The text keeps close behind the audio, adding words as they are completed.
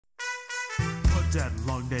that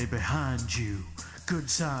long day behind you. Good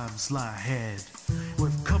times lie ahead.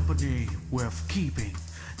 With company worth keeping,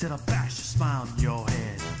 that'll bash a smile on your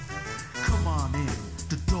head. Come on in,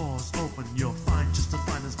 the door's open, you'll find just the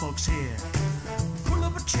finest folks here. Pull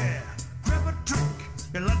up a chair, grab a drink,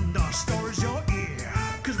 and lend our stories your ear.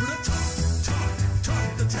 Cause we're the talk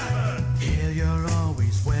at the tavern. Here you're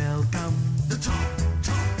always welcome. The talk at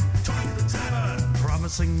the tavern.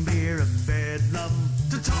 Promising beer and bedlam.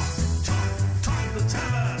 The talk at the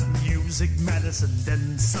tavern. Music, medicine,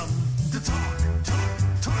 then some. The talk at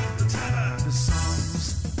the tavern. The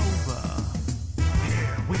song's over.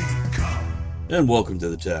 Here we come. And welcome to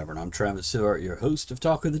the Tavern. I'm Travis Sivart, your host of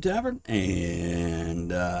Talk of the Tavern.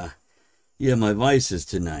 And, yeah, my vices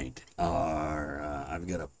tonight are, I've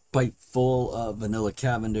got a pipe full of vanilla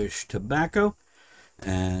Cavendish tobacco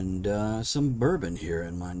and some bourbon here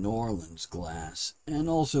in my New Orleans glass. And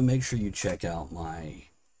also make sure you check out my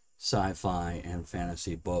sci-fi and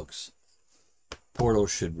fantasy books. Portal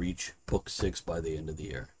should reach book 6 by the end of the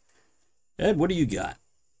year. Ed, what do you got?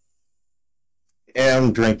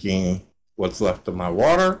 I'm drinking what's left of my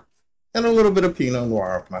water and a little bit of Pinot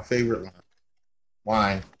Noir, my favorite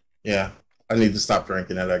wine. Yeah, I need to stop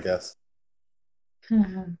drinking it, I guess.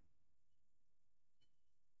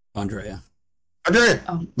 Andrea.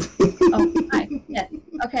 Oh, hi. Yeah.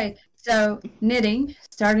 Okay, so knitting,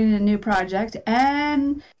 starting a new project,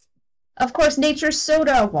 and of course, nature's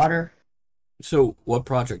soda water. So, what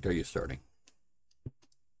project are you starting?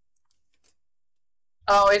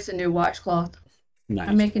 Oh, it's a new washcloth. Nice.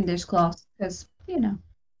 I'm making dishcloths because, you know.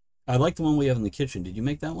 I like the one we have in the kitchen. Did you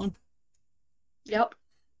make that one? Yep.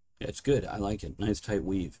 Yeah, it's good. I like it. Nice tight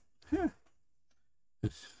weave. Huh.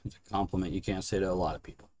 It's a compliment you can't say to a lot of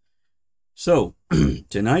people. So,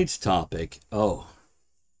 tonight's topic,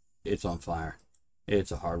 it's on fire.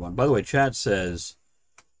 It's a hard one. By the way, chat says,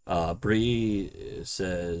 Bree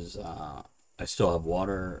says, I still have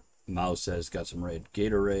water. Mouse says, got some red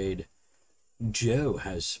Gatorade. Joe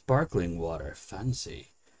has sparkling water.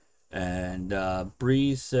 Fancy. And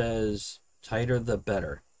Bree says, tighter the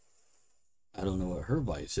better. I don't know what her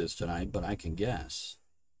vice is tonight, but I can guess.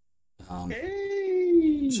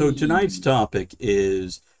 So tonight's topic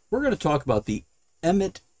is, we're going to talk about the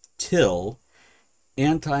Emmett Till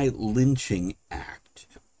Anti-Lynching Act.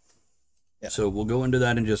 Yeah. So we'll go into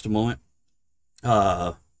that in just a moment.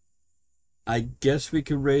 I guess we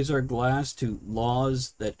could raise our glass to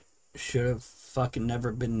laws that should have fucking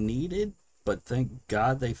never been needed, but thank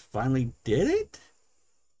God they finally did it.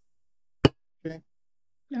 Okay.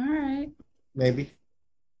 All right. Maybe.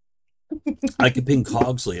 I could ping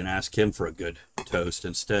Cogsley and ask him for a good toast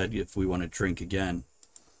instead if we want to drink again.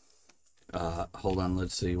 Hold on,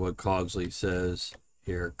 let's see what Cogsley says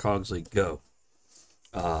here. Cogsley, go.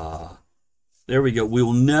 There we go. We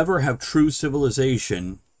will never have true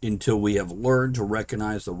civilization until we have learned to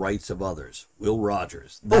recognize the rights of others. Will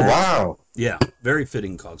Rogers. Oh, wow. Yeah, very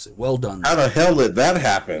fitting, Cogsley. Well done. How the hell did that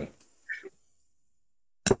happen?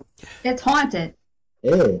 It's haunted.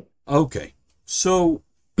 Oh. Okay, so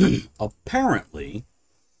apparently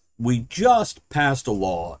we just passed a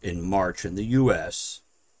law in March in the U.S.,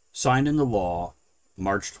 signed into law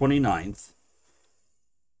March 29th,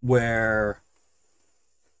 where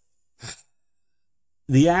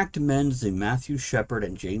the act amends the Matthew Shepard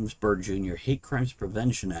and James Byrd Jr. Hate Crimes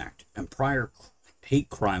Prevention Act and prior hate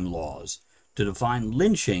crime laws to define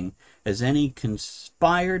lynching as any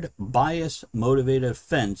conspired, bias-motivated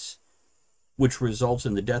offense which results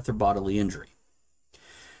in the death or bodily injury.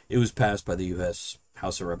 It was passed by the U.S.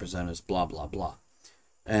 House of Representatives, blah, blah, blah.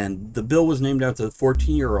 And the bill was named after the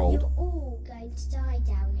 14-year-old. You're all going to die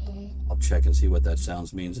down here. I'll check and see what that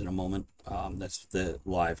sounds means in a moment. That's the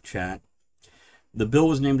live chat. The bill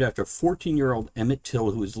was named after 14-year-old Emmett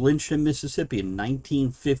Till, who was lynched in Mississippi in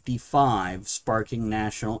 1955, sparking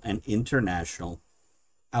national and international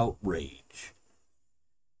outrage.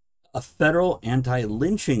 A federal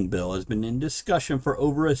anti-lynching bill has been in discussion for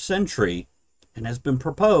over a century and has been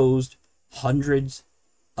proposed hundreds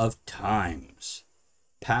of times.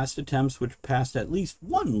 Past attempts which passed at least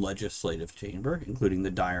one legislative chamber, including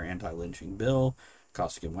the Dyer anti-lynching bill,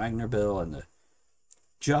 Koskinen-Wagner bill, and the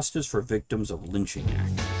Justice for Victims of Lynching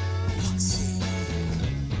Act.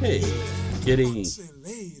 Hey, kitty.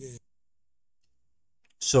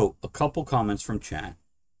 So, a couple comments from chat.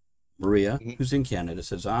 Maria, who's in Canada,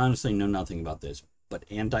 says, I honestly know nothing about this, but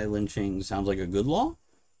anti-lynching sounds like a good law.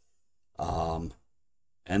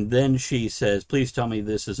 And then she says, please tell me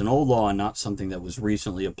this is an old law and not something that was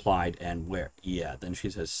recently applied and where. Yeah, then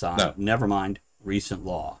she says, No. Never mind, recent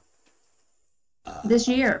law. This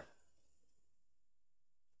year.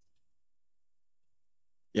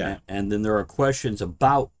 Yeah. And then there are questions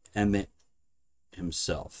about Emmett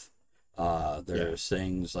himself. There's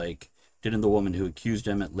things like, didn't the woman who accused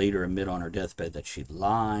Emmett later admit on her deathbed that she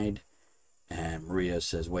lied? And Maria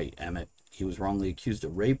says, wait, Emmett, he was wrongly accused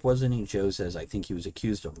of rape, wasn't he? Joe says, I think he was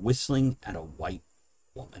accused of whistling at a white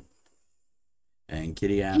woman. And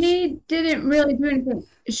Kitty asks, He didn't really do anything.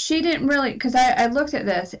 She didn't really, because I looked at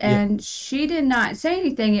this and she did not say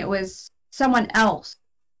anything. It was someone else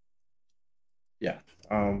Yeah.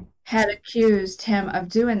 had accused him of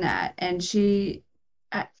doing that. And she,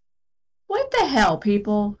 what the hell,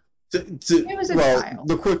 people? It was a child.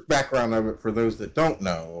 The quick background of it for those that don't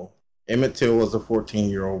know, Emmett Till was a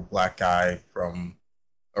 14-year-old black guy or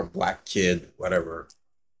black kid, whatever.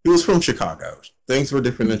 He was from Chicago. Things were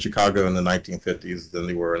different in Chicago in the 1950s than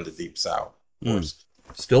they were in the Deep South. Of course.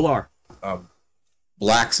 Still are.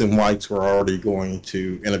 Blacks and whites were already going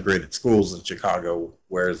to integrated schools in Chicago,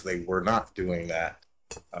 whereas they were not doing that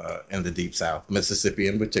in the Deep South. Mississippi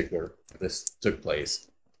in particular, this took place.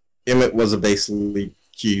 Emmett was basically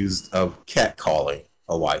accused of catcalling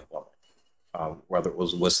a white woman, whether it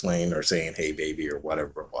was whistling or saying, hey, baby, or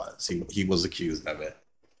whatever it was. He was accused of it.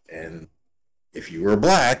 And if you were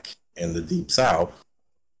black in the Deep South,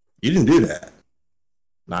 you didn't do that.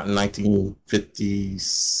 Not in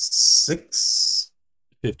 1956.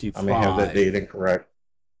 55. I may have that date incorrect.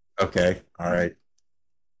 Okay, all right.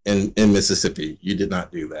 In Mississippi, you did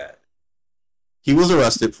not do that. He was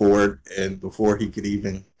arrested for it, and before he could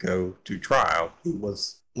even go to trial, he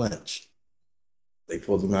was lynched. They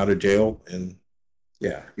pulled him out of jail, and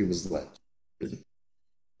yeah, he was lynched.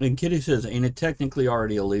 And Kitty says, ain't it technically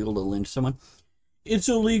already illegal to lynch someone? It's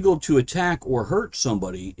illegal to attack or hurt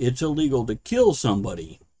somebody. It's illegal to kill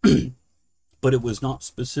somebody. But it was not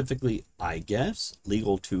specifically, I guess,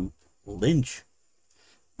 legal to lynch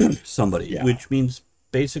somebody, which means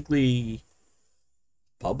basically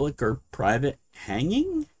public or private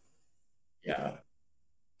hanging? Yeah.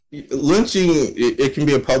 Lynching, it can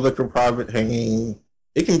be a public or private hanging.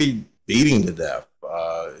 It can be beating to death.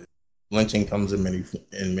 Lynching comes in many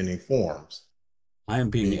forms. I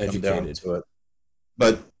am being educated. To it.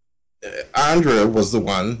 But Andrea was the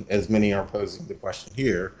one, as many are posing the question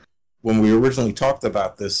here, when we originally talked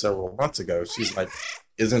about this several months ago, she's like,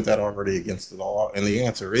 isn't that already against the law? And the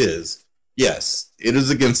answer is, yes, it is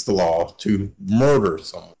against the law to murder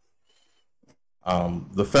someone.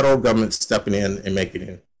 The federal government stepping in and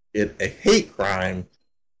making it a hate crime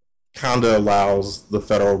kind of allows the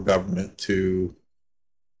federal government to,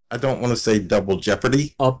 I don't want to say double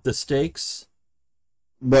jeopardy. Up the stakes?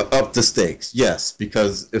 But up the stakes, yes,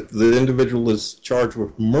 because if the individual is charged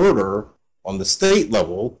with murder on the state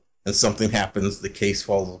level and something happens, the case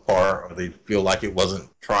falls apart, or they feel like it wasn't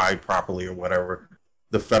tried properly or whatever,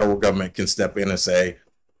 the federal government can step in and say,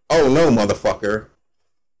 oh no, motherfucker,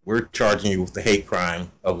 we're charging you with the hate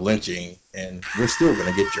crime of lynching, and we're still going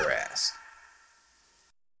to get your ass.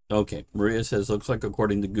 Okay, Maria says, looks like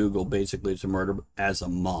according to Google, basically it's a murder as a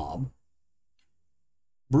mob.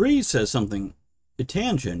 Bree says something, a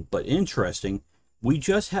tangent, but interesting. We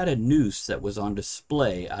just had a noose that was on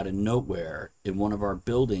display out of nowhere in one of our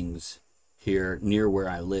buildings here near where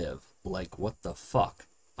I live. Like, what the fuck?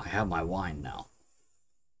 I have my wine now.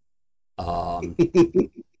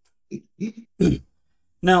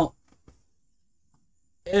 Now,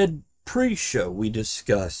 Ed, pre-show, we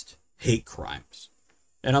discussed hate crimes.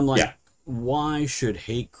 And I'm like, why should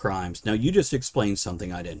hate crimes? Now, you just explained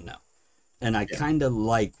something I didn't know. And I kind of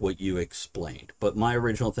like what you explained. But my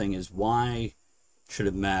original thing is, why should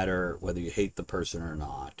it matter whether you hate the person or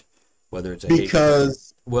not? Whether it's a hate crime?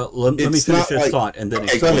 Well, let me finish this thought and then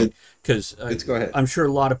explain. Because I'm sure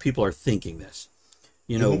a lot of people are thinking this.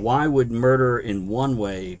 You know, why would murder in one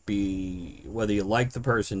way be whether you like the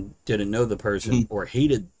person, didn't know the person, or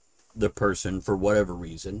hated the person for whatever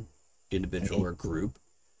reason, individual or group?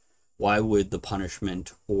 Why would the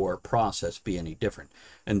punishment or process be any different?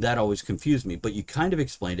 And that always confused me. But you kind of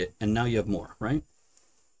explained it, and now you have more, right?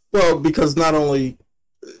 Well, because not only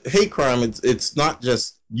hate crime, it's not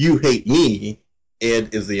just you hate me, Ed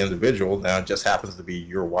is the individual. Now it just happens to be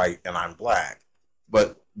you're white and I'm black.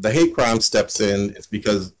 But the hate crime steps in, it's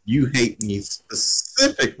because you hate me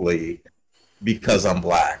specifically because I'm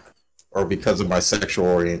black, or because of my sexual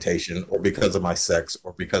orientation, or because of my sex,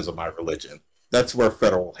 or because of my religion. That's where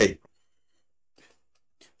federal hate.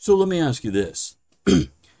 So let me ask you this.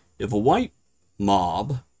 If a white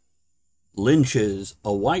mob lynches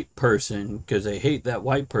a white person because they hate that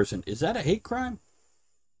white person, is that a hate crime?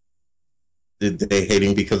 Did they hate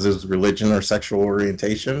him because of his religion or sexual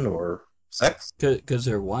orientation or sex? Because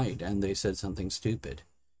they're white and they said something stupid.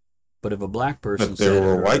 But if a black person if they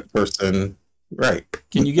were a white person Right.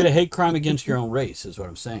 Can you get a hate crime against your own race, is what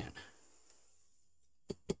I'm saying.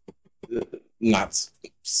 Not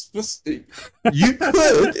you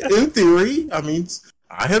could, in theory. I mean,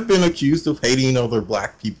 I have been accused of hating other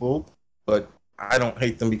black people, but I don't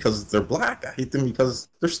hate them because they're black. I hate them because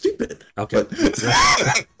they're stupid. Okay.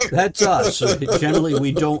 That's us. So generally,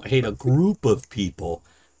 we don't hate a group of people,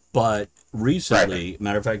 but recently,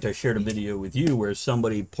 matter of fact, I shared a video with you where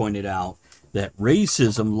somebody pointed out that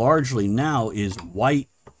racism largely now is white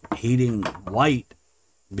hating white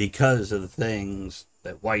because of the things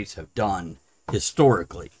that whites have done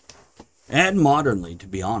historically and modernly, to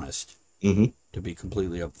be honest, to be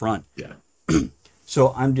completely upfront. Yeah.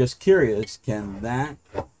 So I'm just curious, can that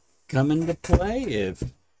come into play if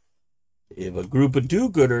a group of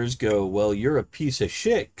do-gooders go, well, you're a piece of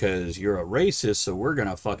shit because you're a racist, so we're going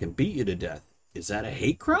to fucking beat you to death. Is that a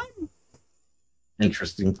hate crime?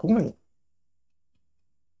 Interesting point.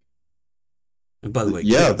 And by the way,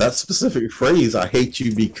 yeah, that specific phrase, I hate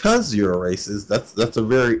you because you're a racist, that's a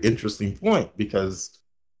very interesting point, because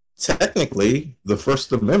technically the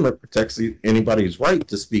First Amendment protects anybody's right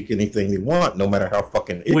to speak anything they want, no matter how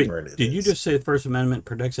fucking ignorant it is. Did you just say the First Amendment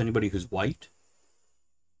protects anybody who's white?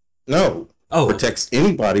 No. Oh. Protects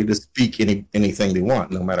anybody to speak anything they want,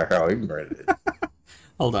 no matter how ignorant it is.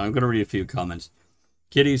 Hold on, I'm going to read a few comments.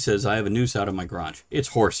 Kitty says, I have a noose out of my garage. It's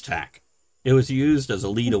horse tack. It was used as a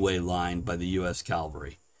lead-away line by the U.S.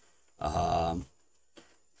 Cavalry.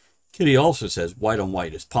 Kitty also says, white on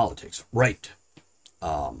white is politics. Right.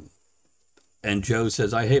 And Joe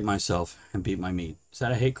says, I hate myself and beat my meat. Is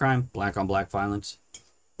that a hate crime? Black on black violence?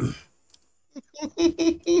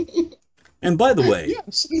 And by the way,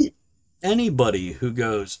 anybody who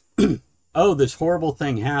goes, oh, this horrible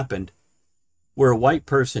thing happened where a white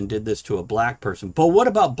person did this to a black person. But what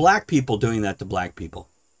about black people doing that to black people?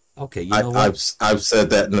 Okay, you know what? I've said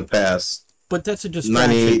that in the past. But that's a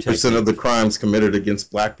distraction. 98% of the crimes committed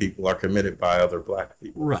against black people are committed by other black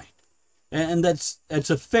people. Right. And that's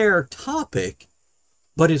a fair topic,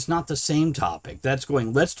 but it's not the same topic. That's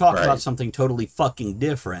going, let's talk about something totally fucking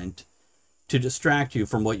different to distract you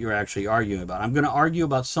from what you're actually arguing about. I'm going to argue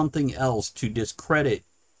about something else to discredit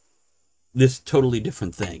this totally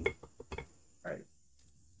different thing. Right.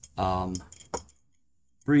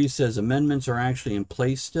 Bree says amendments are actually in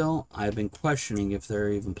place still. I've been questioning if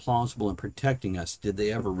they're even plausible in protecting us. Did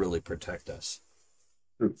they ever really protect us?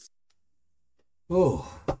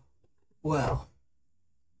 Oh, well,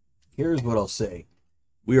 here's what I'll say.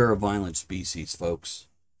 We are a violent species, folks.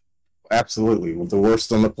 Absolutely. We're the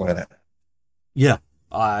worst on the planet. Yeah,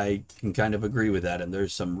 I can kind of agree with that. And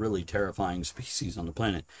there's some really terrifying species on the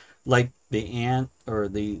planet. Like the ant or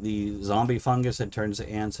the zombie fungus that turns the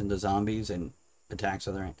ants into zombies and attacks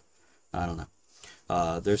other ants. I don't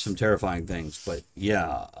know. There's some terrifying things. But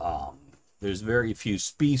yeah, there's very few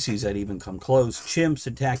species that even come close. Chimps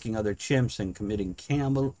attacking other chimps and committing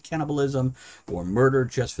cannibalism or murder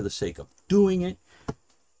just for the sake of doing it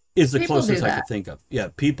is the closest I could think of. Yeah,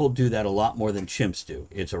 people do that a lot more than chimps do.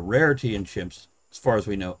 It's a rarity in chimps, as far as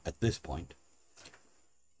we know at this point.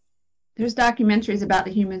 There's documentaries about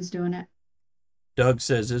the humans doing it. Doug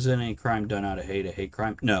says, isn't any crime done out of hate a hate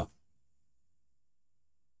crime? No.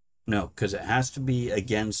 No, because it has to be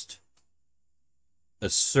against a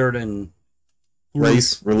certain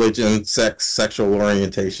race, religion, sex, sexual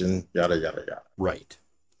orientation, yada, yada, yada. Right.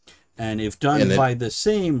 And if done by the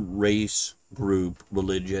same race, group,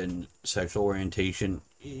 religion, sexual orientation,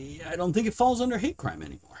 I don't think it falls under hate crime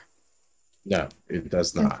anymore. No, it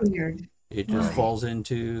does not. That's weird. It just falls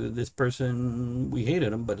into this person, we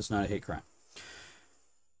hated him, but it's not a hate crime.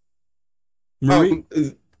 Marie,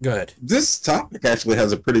 go ahead. This topic actually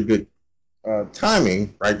has a pretty good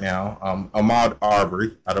timing right now. Ahmaud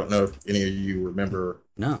Arbery, I don't know if any of you remember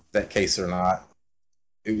that case or not.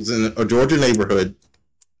 It was in a Georgia neighborhood.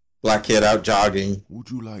 Black kid out jogging.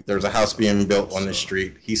 There's a house being built on the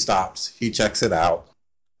street. He stops. He checks it out.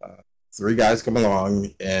 Three guys come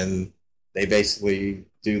along, and they basically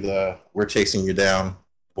do the, we're chasing you down.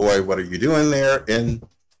 Boy, what are you doing there? And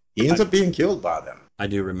he ends up being killed by them. I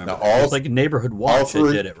do remember. It was like a neighborhood watch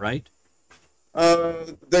that did it, right?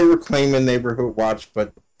 They were claiming neighborhood watch,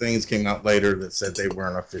 but things came out later that said they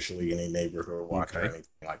weren't officially any neighborhood watch or anything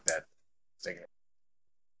like that.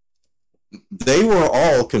 They were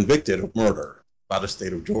all convicted of murder by the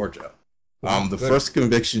state of Georgia. The first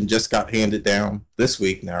conviction just got handed down this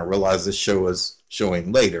week. Now I realize this show is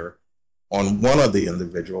showing later on one of the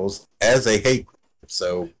individuals as a hate crime.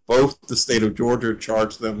 So both the state of Georgia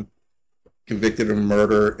charged them, convicted of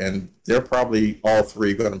murder, and they're probably all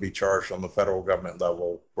three going to be charged on the federal government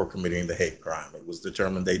level for committing the hate crime. It was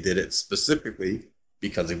determined they did it specifically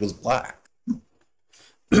because he was black.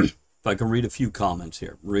 if I can read a few comments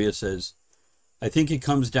here. Maria says, I think it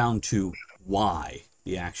comes down to why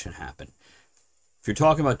the action happened. If you're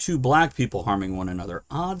talking about two black people harming one another,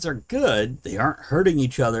 odds are good they aren't hurting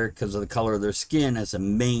each other because of the color of their skin as a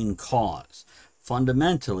main cause.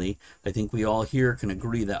 Fundamentally, I think we all here can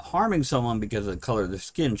agree that harming someone because of the color of their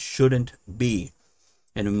skin shouldn't be.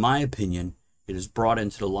 And in my opinion, it is brought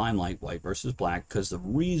into the limelight, white versus black, because the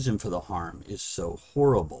reason for the harm is so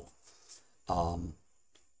horrible.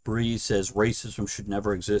 Bree says racism should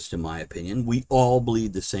never exist, in my opinion. We all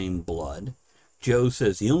bleed the same blood. Joe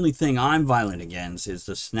says the only thing I'm violent against is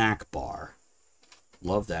the snack bar.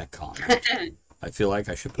 Love that comment. I feel like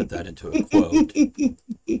I should put that into a quote.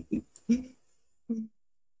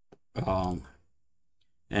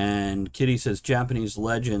 And Kitty says Japanese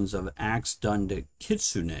legends of acts done to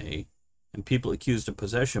kitsune and people accused of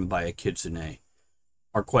possession by a kitsune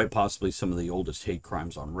are quite possibly some of the oldest hate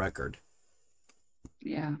crimes on record.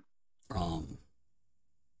 Yeah.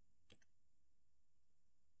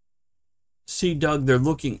 See, Doug,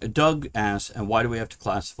 Doug asks, and why do we have to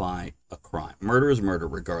classify a crime? Murder is murder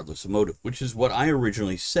regardless of motive, which is what I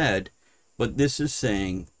originally said, but this is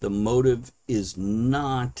saying the motive is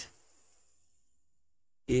not,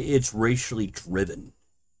 it's racially driven.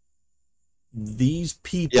 These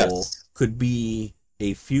people could be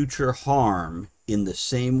a future harm in the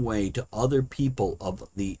same way to other people of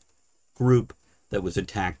the group that was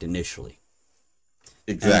attacked initially.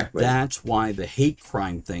 Exactly. And that's why the hate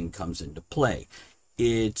crime thing comes into play.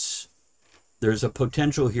 There's a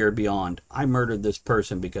potential here beyond, I murdered this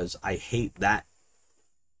person because I hate that.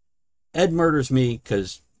 Ed murders me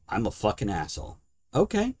because I'm a fucking asshole.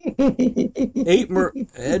 Okay.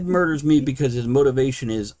 Ed murders me because his motivation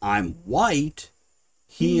is I'm white.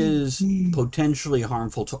 He is potentially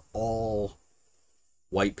harmful to all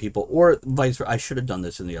white people, or vice versa. I should have done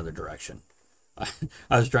this in the other direction.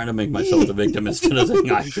 I was trying to make myself the victim instead of saying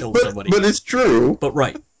I killed somebody. But it's true. But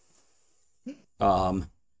right.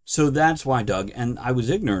 So that's why, Doug, and I was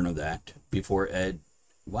ignorant of that before Ed.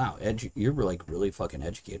 Wow, Ed, you're like really fucking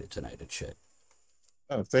educated tonight and shit.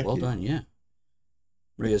 Oh, thank you. Well done, yeah.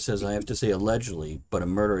 Maria says, I have to say allegedly, but a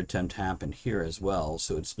murder attempt happened here as well,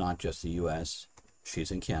 so it's not just the U.S.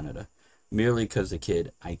 She's in Canada. Merely because the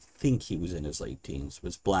kid, I think he was in his late teens,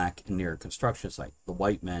 was black and near a construction site. The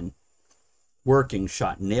white men working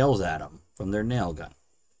shot nails at him from their nail gun.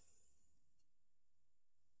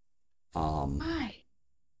 Why?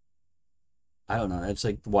 I don't know. It's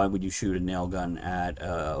like, why would you shoot a nail gun at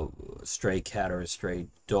a stray cat or a stray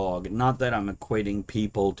dog? Not that I'm equating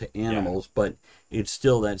people to animals, but it's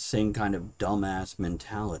still that same kind of dumbass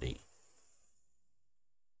mentality.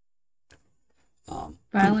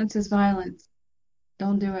 Violence is violence.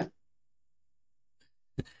 Don't do it.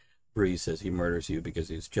 Bree says he murders you because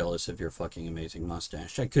he's jealous of your fucking amazing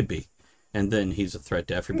mustache. That could be. And then he's a threat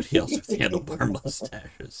to everybody else with handlebar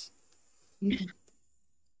mustaches.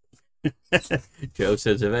 Joe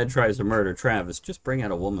says if Ed tries to murder Travis, just bring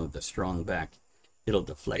out a woman with a strong back. It'll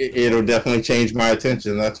deflect. It'll definitely change my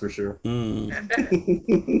attention, that's for sure. And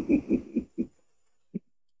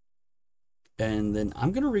then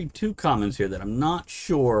I'm going to read two comments here that I'm not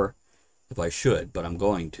sure if I should, but I'm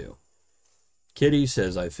going to. Kitty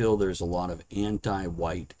says, I feel there's a lot of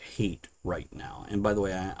anti-white hate right now. And by the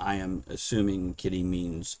way, I am assuming Kitty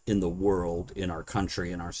means in the world, in our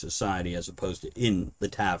country, in our society, as opposed to in the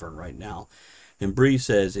tavern right now. And Bree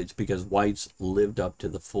says it's because whites lived up to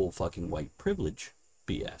the full fucking white privilege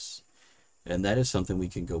BS. And that is something we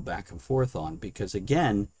can go back and forth on. Because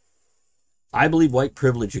again, I believe white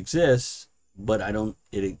privilege exists, but I don't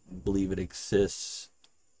believe it exists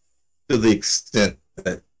to the extent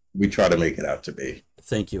that we try to make it out to be.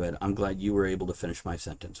 Thank you, Ed. I'm glad you were able to finish my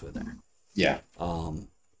sentence with that. Yeah.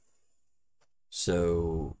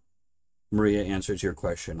 So Maria answers your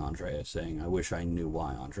question, Andrea, saying, I wish I knew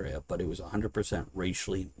why, Andrea, but it was 100%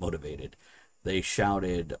 racially motivated. They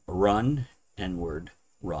shouted, run, N-word,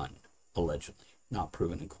 run, allegedly. Not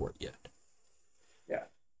proven in court yet. Yeah.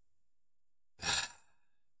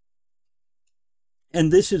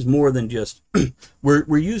 And this is more than just,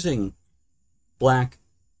 we're using black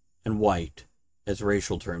and white as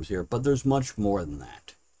racial terms here, but there's much more than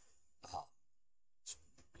that.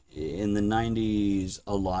 In the 90s,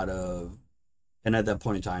 a lot of, and at that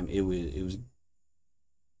point in time, it was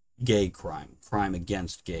gay crime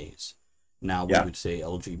against gays. Now we would say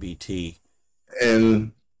LGBT.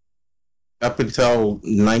 And up until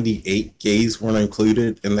 98, gays weren't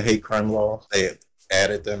included in the hate crime law. They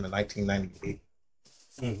added them in 1998.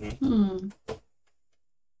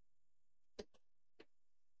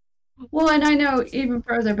 Well, and I know even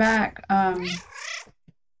further back,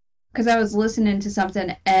 because I was listening to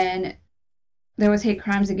something and there was hate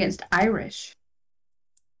crimes against Irish.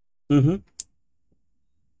 Mm-hmm.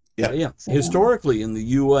 Yeah. Yeah. So, Historically, in the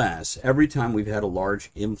U.S., every time we've had a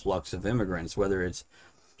large influx of immigrants, whether it's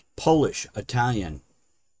Polish, Italian,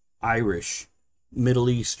 Irish, Middle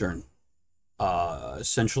Eastern,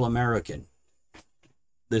 Central American,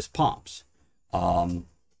 this pops.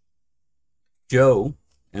 Joe,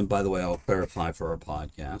 and by the way, I'll clarify for our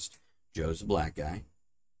podcast, Joe's a black guy.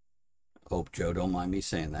 Hope Joe don't mind me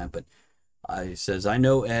saying that, but says, I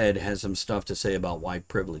know Ed has some stuff to say about white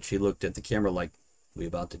privilege. He looked at the camera like, we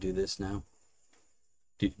about to do this now?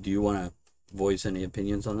 Do you want to voice any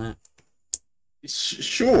opinions on that?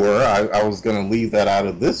 Sure, I was going to leave that out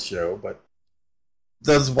of this show, but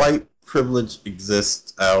does white privilege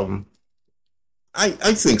exist? I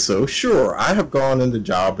think so. Sure, I have gone into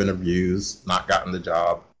job interviews, not gotten the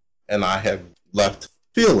job, and I have left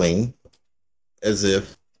feeling as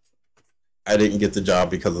if I didn't get the job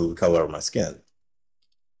because of the color of my skin.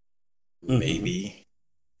 Mm-hmm.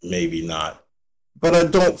 Maybe not. But I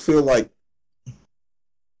don't feel like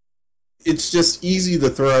it's just easy to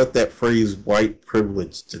throw out that phrase white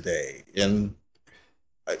privilege today. And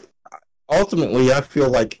ultimately, I feel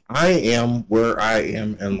like I am where I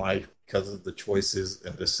am in life because of the choices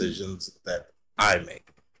and decisions that I make,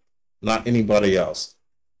 not anybody else.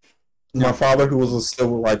 My father, who was a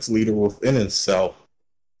civil rights leader within himself,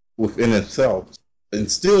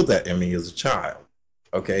 instilled that in me as a child.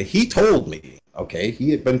 Okay, he told me, okay,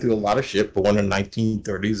 he had been through a lot of shit, born in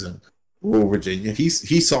 1930s in rural Virginia. He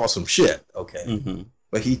saw some shit, okay, mm-hmm.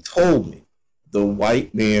 But he told me the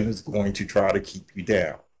white man is going to try to keep you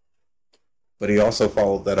down. But he also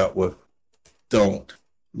followed that up with, don't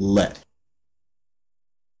let him.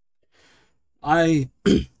 I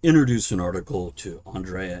introduced an article to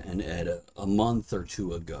Andrea and Ed a month or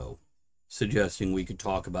two ago, suggesting we could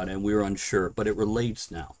talk about it, and we were unsure, but it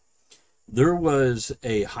relates now. There was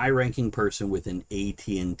a high-ranking person within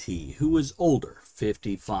AT&T who was older,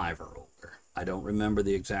 55 or older. I don't remember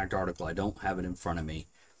the exact article. I don't have it in front of me.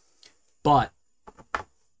 But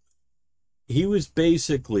he was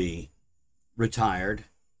basically retired,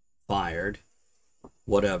 fired,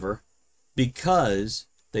 whatever, because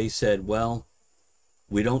they said, well,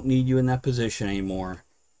 we don't need you in that position anymore.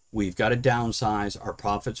 We've got to downsize. Our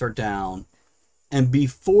profits are down. And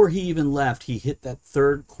before he even left, he hit that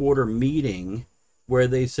third quarter meeting where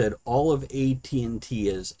they said all of AT&T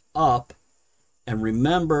is up. And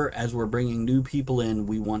remember, as we're bringing new people in,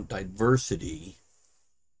 we want diversity.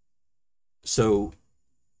 So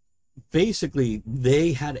basically,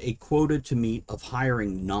 they had a quota to meet of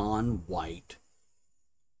hiring non-white,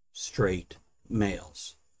 straight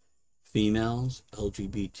males. Females,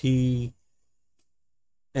 LGBT,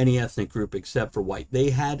 any ethnic group except for white. They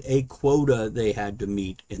had a quota they had to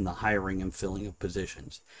meet in the hiring and filling of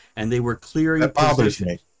positions. And they were clearing that bothers positions.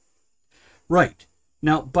 Me. Right.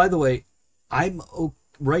 Now, by the way,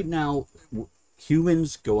 right now,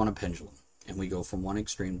 humans go on a pendulum. And we go from one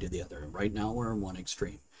extreme to the other. And right now, we're in one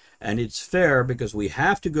extreme. And it's fair because we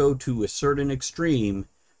have to go to a certain extreme.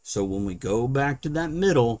 So when we go back to that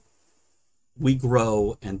middle, we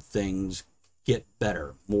grow and things get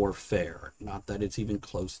better, more fair. Not that it's even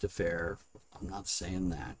close to fair. I'm not saying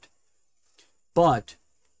that. But,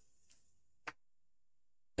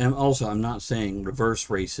 and also I'm not saying reverse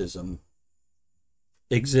racism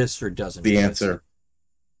exists or doesn't the exist. Answer.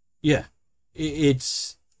 Yeah.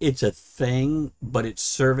 It's a thing, but it's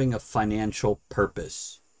serving a financial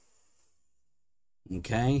purpose.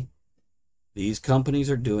 Okay? These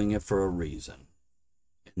companies are doing it for a reason.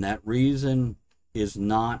 And that reason is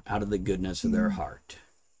not out of the goodness of their heart.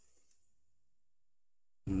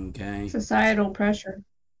 Okay? Societal pressure.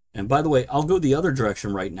 And by the way, I'll go the other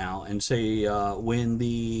direction right now and say when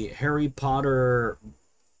the Harry Potter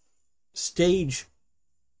stage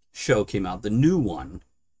show came out, the new one,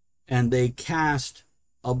 and they cast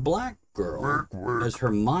a black girl as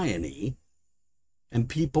Hermione, and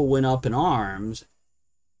people went up in arms.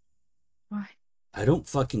 Why? I don't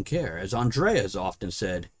fucking care. As Andrea has often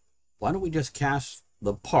said, why don't we just cast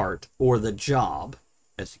the part or the job,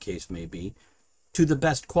 as the case may be, to the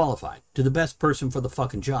best qualified, to the best person for the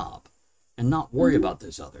fucking job, and not worry about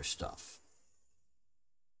this other stuff.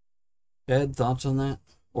 Ed, thoughts on that?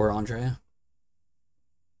 Or Andrea?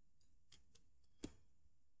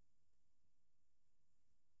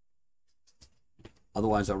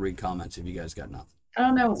 Otherwise, I'll read comments if you guys got nothing. I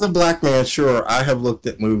don't know. As a black man, sure, I have looked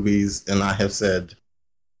at movies and I have said,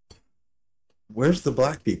 where's the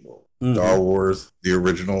black people? Mm-hmm. Star Wars, the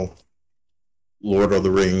original, Lord of the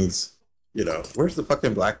Rings, where's the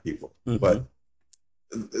fucking black people? Mm-hmm. But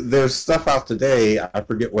there's stuff out today. I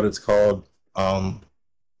forget what it's called.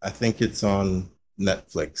 I think it's on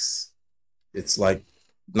Netflix. It's like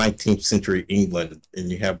 19th century England,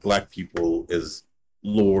 and you have black people as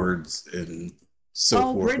lords and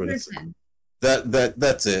so forth. Bridgerton.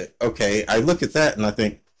 That's it. Okay, I look at that and I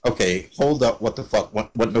think, okay, hold up, what the fuck?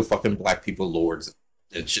 What no fucking black people lords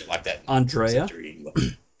and shit like that? Andrea.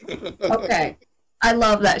 Okay, I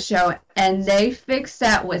love that show, and they fixed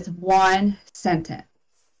that with one sentence.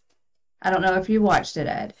 I don't know if you watched it,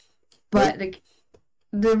 Ed, but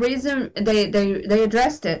the reason they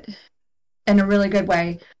addressed it in a really good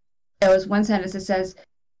way. It was one sentence that says,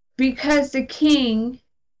 because the king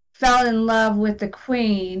fell in love with the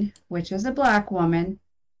queen, which is a black woman,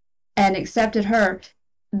 and accepted her,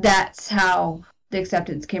 that's how the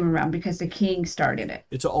acceptance came around, because the king started it.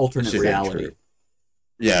 It's an alternate reality.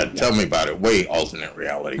 Yeah, tell me about it. Way alternate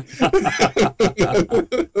reality.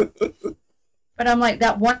 But I'm like,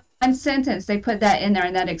 that one sentence, they put that in there,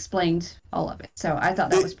 and that explained all of it. So I thought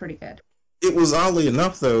that was pretty good. It was oddly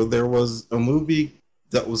enough, though, there was a movie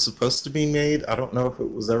that was supposed to be made. I don't know if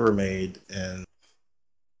it was ever made. And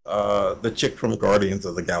the chick from Guardians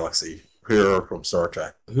of the Galaxy, her from Star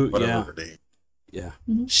Trek, whatever her name. Yeah.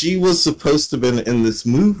 She was supposed to have been in this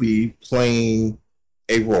movie playing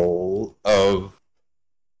a role of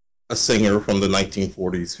a singer from the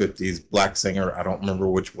 1940s, 50s, black singer. I don't remember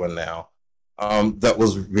which one now. That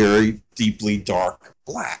was very deeply dark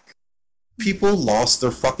black. People lost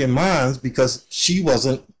their fucking minds because she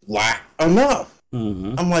wasn't black enough.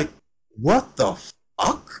 Mm-hmm. I'm like, what the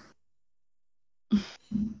fuck?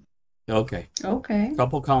 Okay.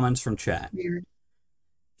 Couple comments from chat. Weird.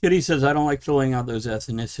 Kitty says, I don't like filling out those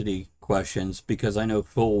ethnicity questions because I know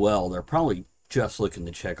full well they're probably just looking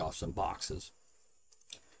to check off some boxes.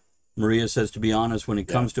 Maria says, to be honest, when it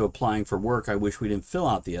comes to applying for work, I wish we didn't fill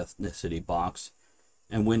out the ethnicity box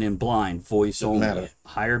and went in blind, voice only.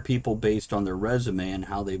 Hire people based on their resume and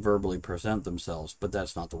how they verbally present themselves, but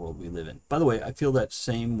that's not the world we live in. By the way, I feel that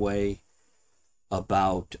same way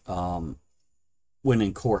about when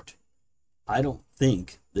in court. I don't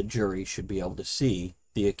think the jury should be able to see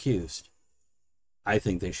the accused. I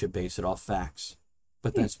think they should base it off facts,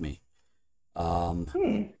 but that's me.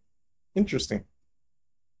 Interesting.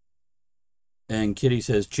 And Kitty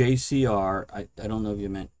says, JCR, I don't know if you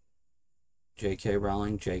meant J.K.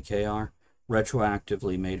 Rowling, JKR,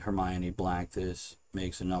 retroactively made Hermione black. This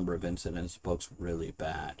makes a number of incidents books really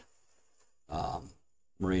bad.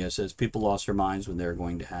 Maria says, people lost their minds when they're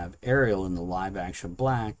going to have Ariel in the live-action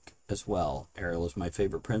black as well. Ariel is my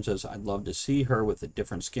favorite princess. I'd love to see her with a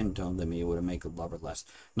different skin tone than me. It would have made her love her less.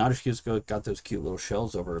 Not if she's got those cute little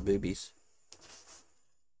shells over her boobies.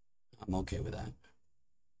 I'm okay with that.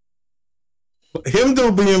 Him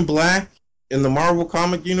though being black in the Marvel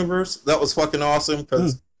comic universe, that was fucking awesome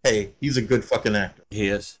because, hey, he's a good fucking actor. He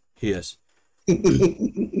is.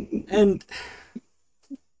 And,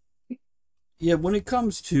 yeah, when it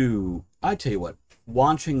comes to, I tell you what,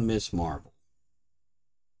 watching Miss Marvel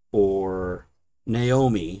or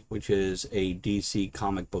Naomi, which is a DC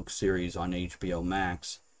comic book series on HBO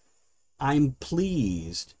Max, I'm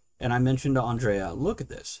pleased, and I mentioned to Andrea, look at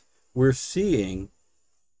this. We're seeing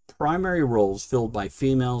primary roles filled by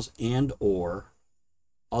females and or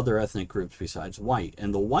other ethnic groups besides white.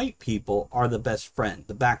 And the white people are the best friend,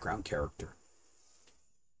 the background character.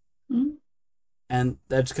 Mm-hmm. And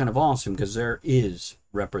that's kind of awesome because there is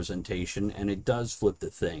representation and it does flip the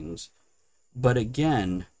things. But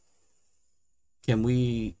again, can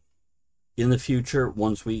we, in the future,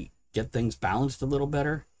 once we get things balanced a little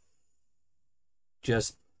better,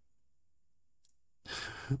 just...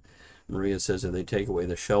 Maria says if they take away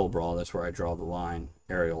the shell bra, that's where I draw the line.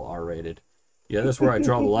 Ariel R-rated. Yeah, that's where I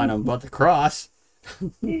draw the line. I'm about to cross.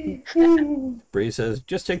 Bree says,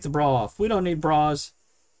 just take the bra off. We don't need bras.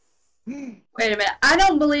 Wait a minute. I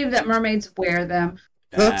don't believe that mermaids wear them.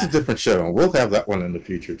 That's a different show. We'll have that one in the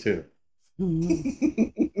future, too. And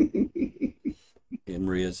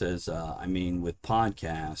Maria says, I mean, with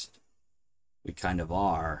podcast, we kind of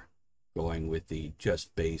are going with the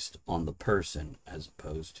just based on the person as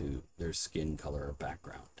opposed to their skin color or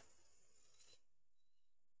background.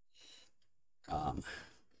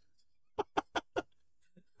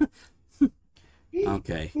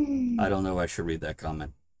 Okay. I don't know if I should read that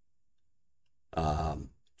comment.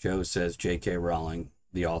 Joe says J.K. Rowling,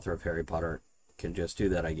 the author of Harry Potter, can just do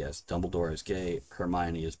that, I guess. Dumbledore is gay.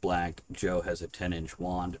 Hermione is black. Joe has a 10-inch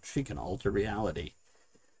wand. She can alter reality.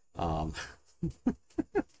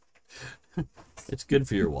 It's good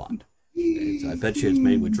for your wand. I bet you it's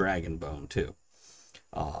made with dragon bone, too.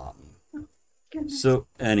 So,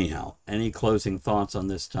 anyhow, any closing thoughts on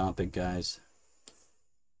this topic, guys?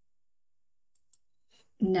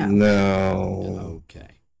 No. No.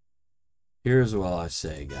 Okay. Here's what I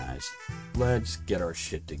say, guys. Let's get our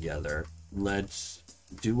shit together. Let's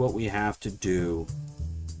do what we have to do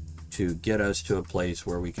to get us to a place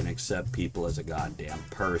where we can accept people as a goddamn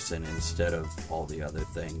person instead of all the other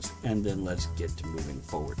things. And then let's get to moving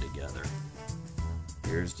forward together.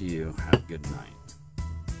 Here's to you. Have a good night.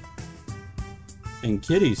 And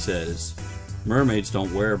Kitty says, mermaids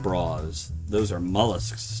don't wear bras. Those are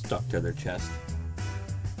mollusks stuck to their chest.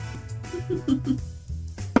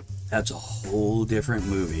 That's a whole different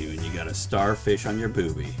movie when you got a starfish on your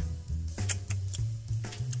boobie.